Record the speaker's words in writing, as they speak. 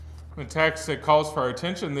The text that calls for our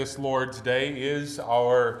attention this Lord's Day is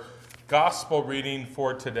our gospel reading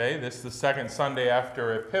for today. This is the second Sunday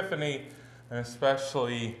after Epiphany, and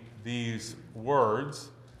especially these words.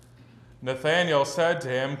 Nathanael said to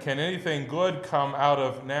him, "Can anything good come out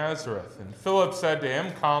of Nazareth?" And Philip said to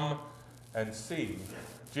him, "Come and see."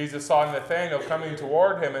 Jesus saw Nathanael coming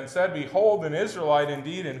toward him and said, "Behold, an Israelite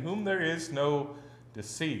indeed, in whom there is no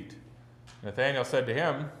deceit." Nathanael said to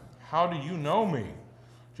him, "How do you know me?"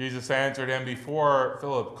 Jesus answered him, "Before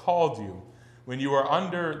Philip called you, when you were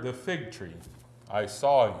under the fig tree, I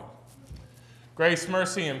saw you." Grace,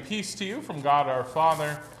 mercy, and peace to you from God our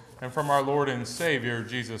Father and from our Lord and Savior,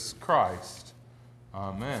 Jesus Christ.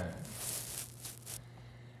 Amen.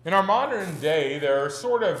 In our modern day, there are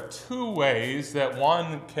sort of two ways that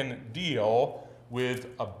one can deal with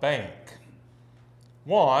a bank.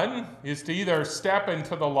 One is to either step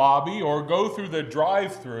into the lobby or go through the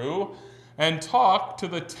drive-thru and talk to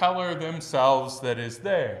the teller themselves that is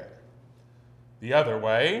there. The other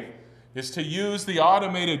way is to use the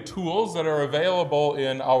automated tools that are available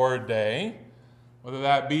in our day, whether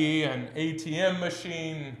that be an ATM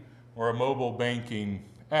machine or a mobile banking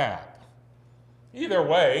app. Either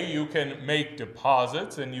way, you can make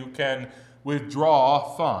deposits and you can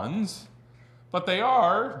withdraw funds, but they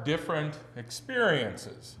are different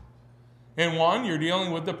experiences. In one, you're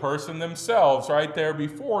dealing with the person themselves right there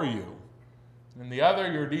before you. In the other,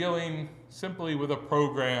 you're dealing simply with a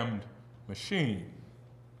programmed machine.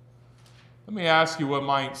 Let me ask you what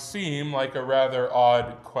might seem like a rather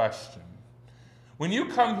odd question. When you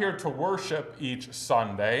come here to worship each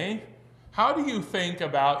Sunday, how do you think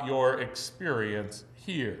about your experience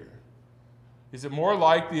here? Is it more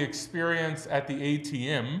like the experience at the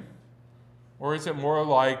ATM, or is it more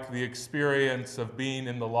like the experience of being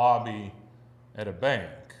in the lobby at a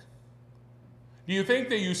bank? Do you think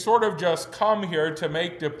that you sort of just come here to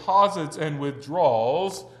make deposits and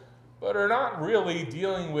withdrawals, but are not really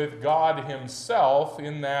dealing with God Himself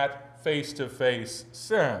in that face-to-face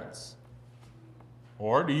sense?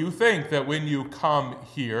 Or do you think that when you come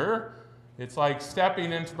here, it's like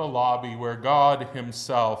stepping into the lobby where God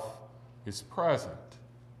Himself is present?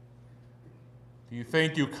 Do you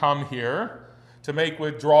think you come here to make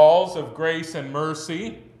withdrawals of grace and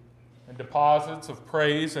mercy and deposits of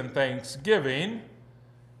praise and thanksgiving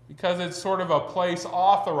because it's sort of a place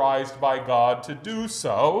authorized by God to do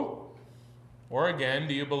so? Or again,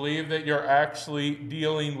 do you believe that you're actually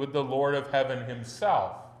dealing with the Lord of heaven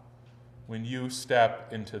Himself when you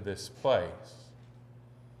step into this place?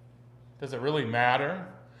 Does it really matter?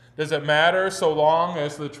 Does it matter so long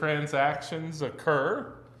as the transactions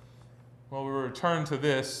occur? Well, we'll return to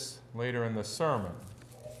this later in the sermon.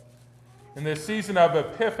 In this season of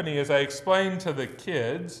Epiphany, as I explained to the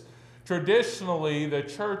kids, traditionally the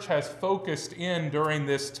church has focused in during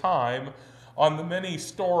this time on the many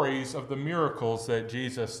stories of the miracles that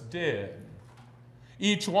Jesus did.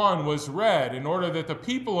 Each one was read in order that the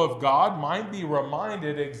people of God might be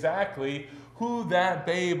reminded exactly who that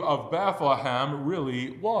babe of Bethlehem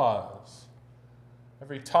really was.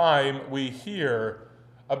 Every time we hear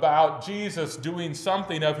about Jesus doing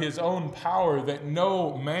something of His own power that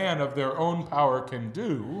no man of their own power can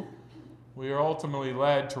do, we are ultimately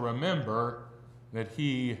led to remember that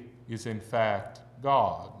He is in fact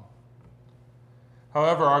God.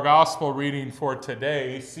 However, our gospel reading for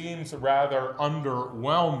today seems rather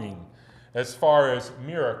underwhelming as far as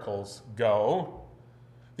miracles go.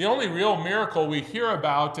 The only real miracle we hear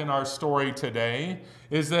about in our story today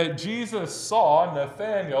is that Jesus saw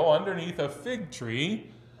Nathanael underneath a fig tree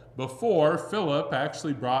before Philip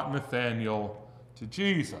actually brought Nathanael to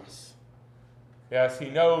Jesus. Yes, he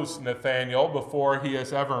knows Nathanael before he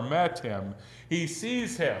has ever met him. He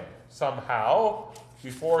sees him somehow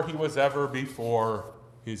before he was ever before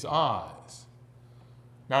his eyes.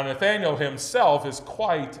 Now, Nathanael himself is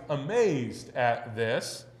quite amazed at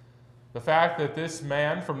this. The fact that this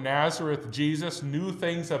man from Nazareth, Jesus, knew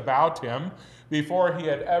things about him before he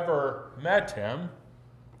had ever met him,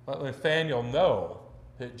 let Nathanael know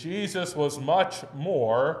that Jesus was much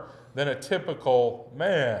more than a typical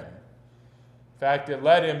man. In fact, it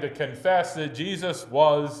led him to confess that Jesus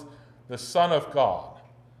was the Son of God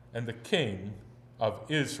and the King of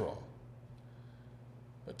Israel.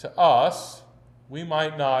 But to us, we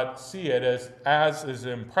might not see it as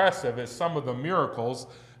impressive as some of the miracles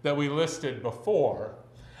that we listed before.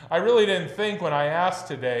 I really didn't think when I asked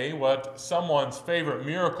today what someone's favorite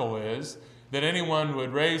miracle is, that anyone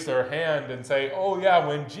would raise their hand and say, "Oh yeah,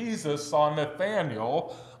 when Jesus saw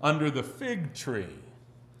Nathanael under the fig tree."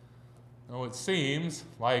 Now, it seems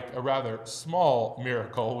like a rather small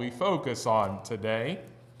miracle we focus on today.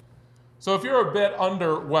 So if you're a bit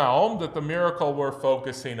underwhelmed at the miracle we're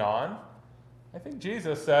focusing on, I think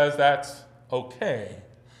Jesus says that's okay.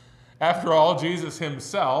 After all, Jesus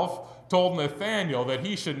himself told Nathanael that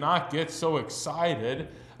he should not get so excited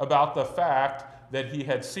about the fact that he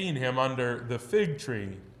had seen him under the fig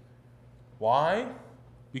tree. Why?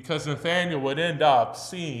 Because Nathanael would end up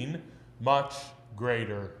seeing much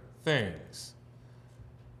greater things.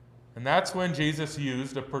 And that's when Jesus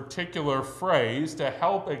used a particular phrase to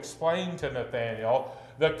help explain to Nathanael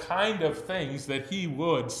the kind of things that he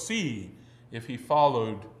would see if he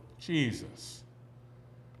followed Jesus.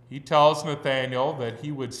 He tells Nathanael that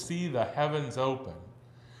he would see the heavens open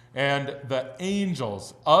and the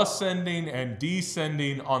angels ascending and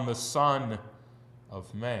descending on the Son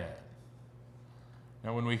of Man.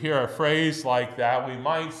 Now, when we hear a phrase like that, we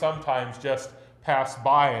might sometimes just pass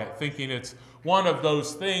by it, thinking it's one of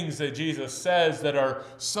those things that Jesus says that are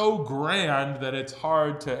so grand that it's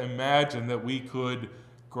hard to imagine that we could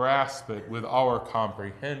grasp it with our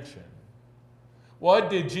comprehension.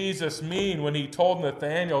 What did Jesus mean when he told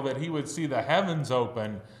Nathanael that he would see the heavens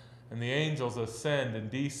open and the angels ascend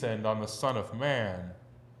and descend on the Son of Man?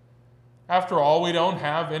 After all, we don't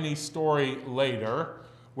have any story later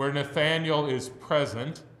where Nathanael is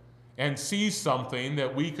present and sees something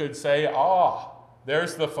that we could say,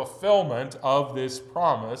 there's the fulfillment of this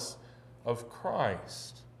promise of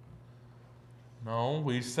Christ. No,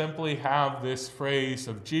 we simply have this phrase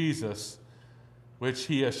of Jesus, which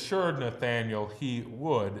he assured Nathanael he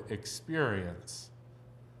would experience.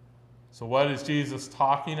 So what is Jesus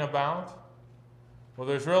talking about? Well,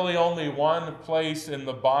 there's really only one place in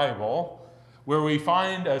the Bible where we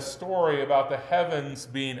find a story about the heavens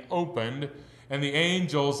being opened and the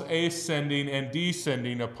angels ascending and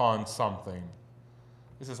descending upon something.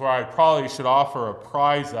 This is where I probably should offer a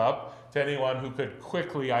prize up to anyone who could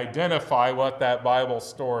quickly identify what that Bible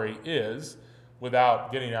story is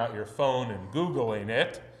without getting out your phone and Googling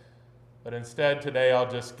it. But instead, today I'll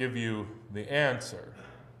just give you the answer.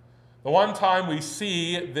 The one time we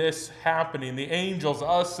see this happening, the angels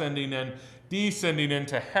ascending and descending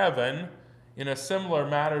into heaven, in a similar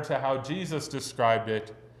manner to how Jesus described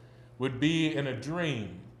it, would be in a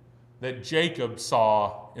dream that Jacob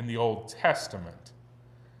saw in the Old Testament.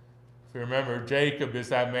 If you remember, Jacob is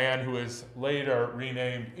that man who is later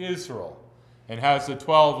renamed Israel and has the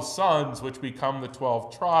 12 sons which become the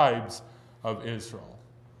 12 tribes of Israel.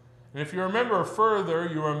 And if you remember further,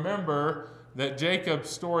 you remember that Jacob's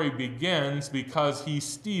story begins because he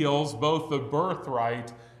steals both the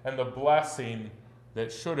birthright and the blessing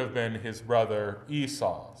that should have been his brother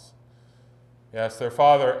Esau's. Yes, their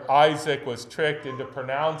father Isaac was tricked into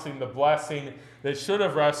pronouncing the blessing that should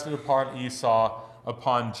have rested upon Esau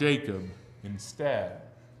upon Jacob instead.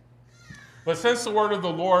 But since the word of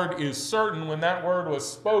the Lord is certain, when that word was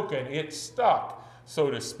spoken, it stuck,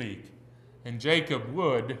 so to speak, and Jacob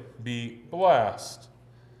would be blessed.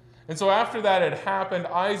 And so after that had happened,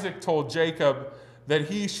 Isaac told Jacob that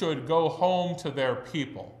he should go home to their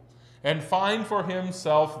people and find for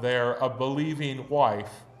himself there a believing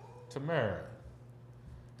wife to marry.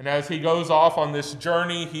 And as he goes off on this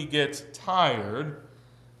journey, he gets tired.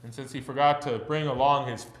 And since he forgot to bring along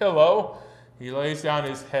his pillow, he lays down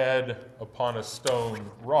his head upon a stone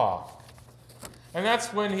rock. And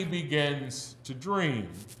that's when he begins to dream.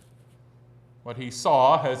 What he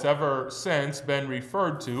saw has ever since been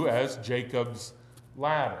referred to as Jacob's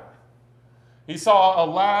ladder. He saw a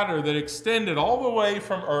ladder that extended all the way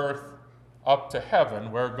from earth up to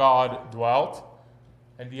heaven where God dwelt.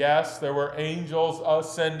 And yes, there were angels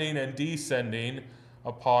ascending and descending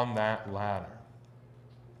upon that ladder.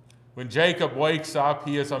 When Jacob wakes up,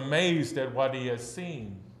 he is amazed at what he has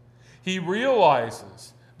seen. He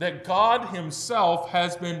realizes that God himself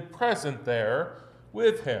has been present there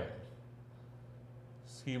with him.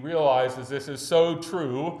 He realizes this is so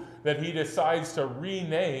true that he decides to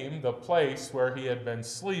rename the place where he had been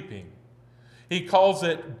sleeping. He calls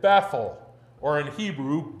it Bethel, or in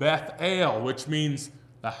Hebrew, Beth-El, which means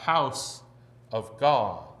the house of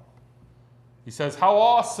God. He says, how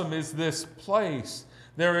awesome is this place?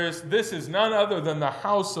 This is none other than the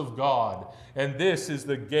house of God, and this is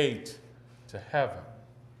the gate to heaven.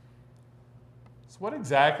 So what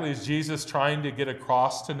exactly is Jesus trying to get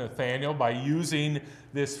across to Nathanael by using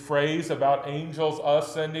this phrase about angels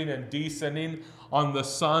ascending and descending on the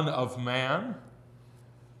Son of Man?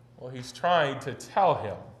 Well, he's trying to tell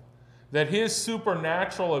him that his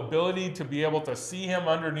supernatural ability to be able to see him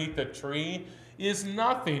underneath the tree is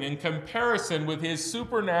nothing in comparison with his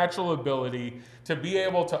supernatural ability to be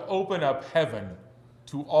able to open up heaven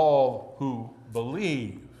to all who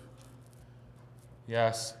believe.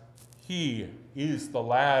 Yes, he is the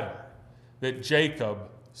ladder. that Jacob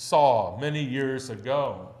saw many years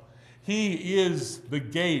ago. He is the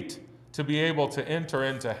gate to be able to enter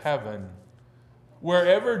into heaven.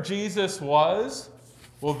 Wherever Jesus was,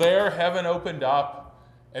 well, there heaven opened up,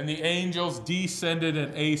 and the angels descended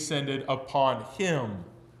and ascended upon him,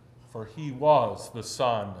 for he was the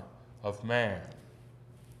Son of Man.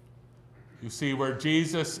 You see, where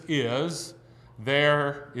Jesus is,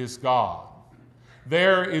 there is God.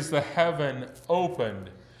 There is the heaven opened.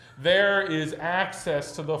 There is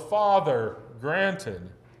access to the Father granted.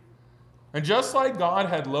 And just like God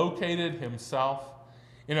had located himself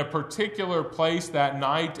in a particular place that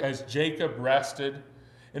night as Jacob rested,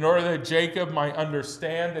 in order that Jacob might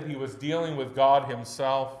understand that he was dealing with God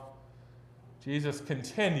himself, Jesus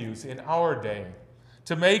continues in our day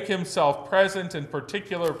to make himself present in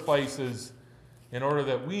particular places in order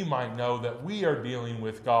that we might know that we are dealing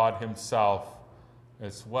with God himself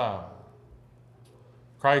as well.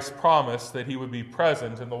 Christ promised that he would be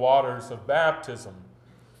present in the waters of baptism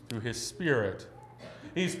through his Spirit.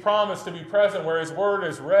 He's promised to be present where his word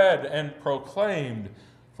is read and proclaimed,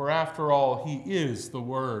 for after all, he is the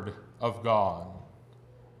Word of God.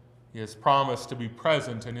 He has promised to be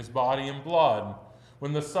present in his body and blood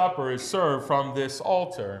when the supper is served from this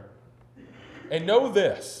altar. And know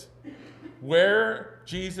this, where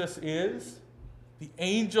Jesus is, the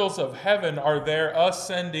angels of heaven are there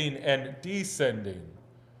ascending and descending.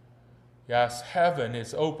 Yes, heaven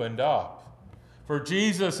is opened up. For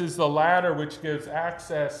Jesus is the ladder which gives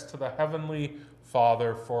access to the Heavenly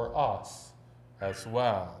Father for us as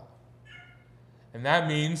well. And that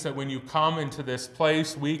means that when you come into this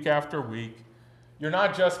place week after week, you're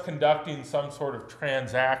not just conducting some sort of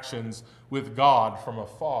transactions with God from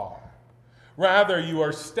afar. Rather, you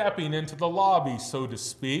are stepping into the lobby, so to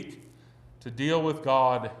speak, to deal with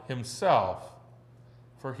God himself,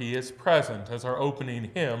 for he is present, as our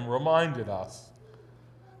opening hymn reminded us.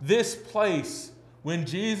 This place, when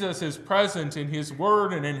Jesus is present in his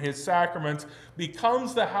word and in his sacraments,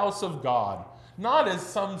 becomes the house of God, not as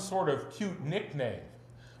some sort of cute nickname,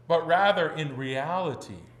 but rather in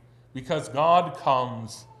reality, because God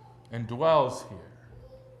comes and dwells here.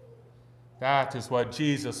 That is what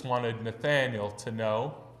Jesus wanted Nathanael to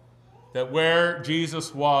know, that where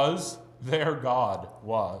Jesus was, there God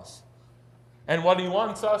was. And what he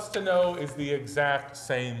wants us to know is the exact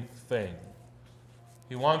same thing.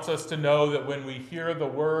 He wants us to know that when we hear the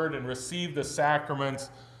word and receive the sacraments,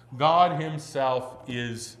 God himself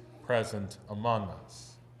is present among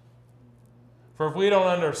us. For if we don't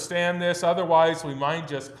understand this, otherwise we might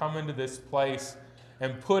just come into this place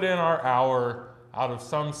and put in our hour out of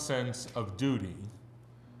some sense of duty.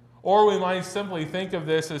 Or we might simply think of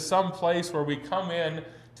this as some place where we come in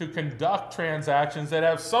to conduct transactions that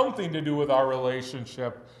have something to do with our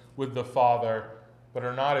relationship with the Father, but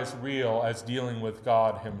are not as real as dealing with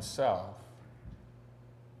God himself.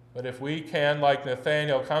 But if we can, like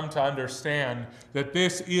Nathanael, come to understand that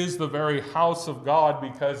this is the very house of God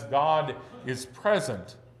because God is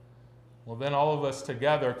present, well, then all of us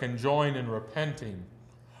together can join in repenting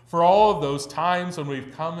for all of those times when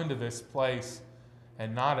we've come into this place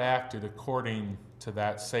and not acted according to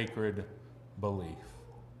that sacred belief.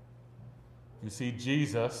 You see,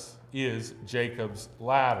 Jesus is Jacob's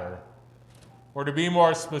ladder. Or to be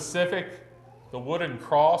more specific, the wooden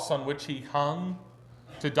cross on which he hung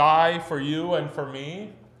to die for you and for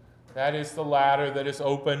me, that is the ladder that has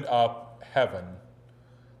opened up heaven.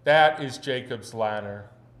 That is Jacob's ladder.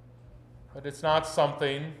 But it's not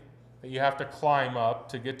something that you have to climb up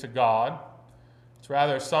to get to God. It's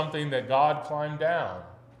rather something that God climbed down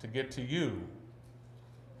to get to you.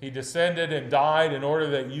 He descended and died in order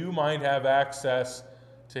that you might have access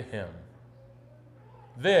to him.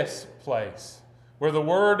 This place, where the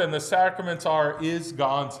Word and the sacraments are, is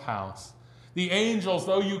God's house. The angels,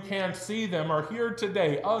 though you can't see them, are here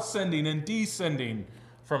today, ascending and descending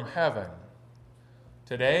from heaven.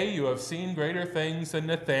 Today you have seen greater things than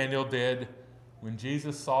Nathanael did when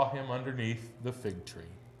Jesus saw him underneath the fig tree.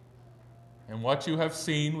 And what you have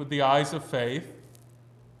seen with the eyes of faith,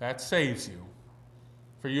 that saves you.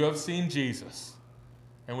 For you have seen Jesus,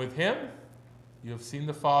 and with him you have seen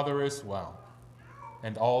the Father as well,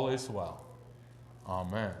 and all is well.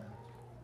 Amen.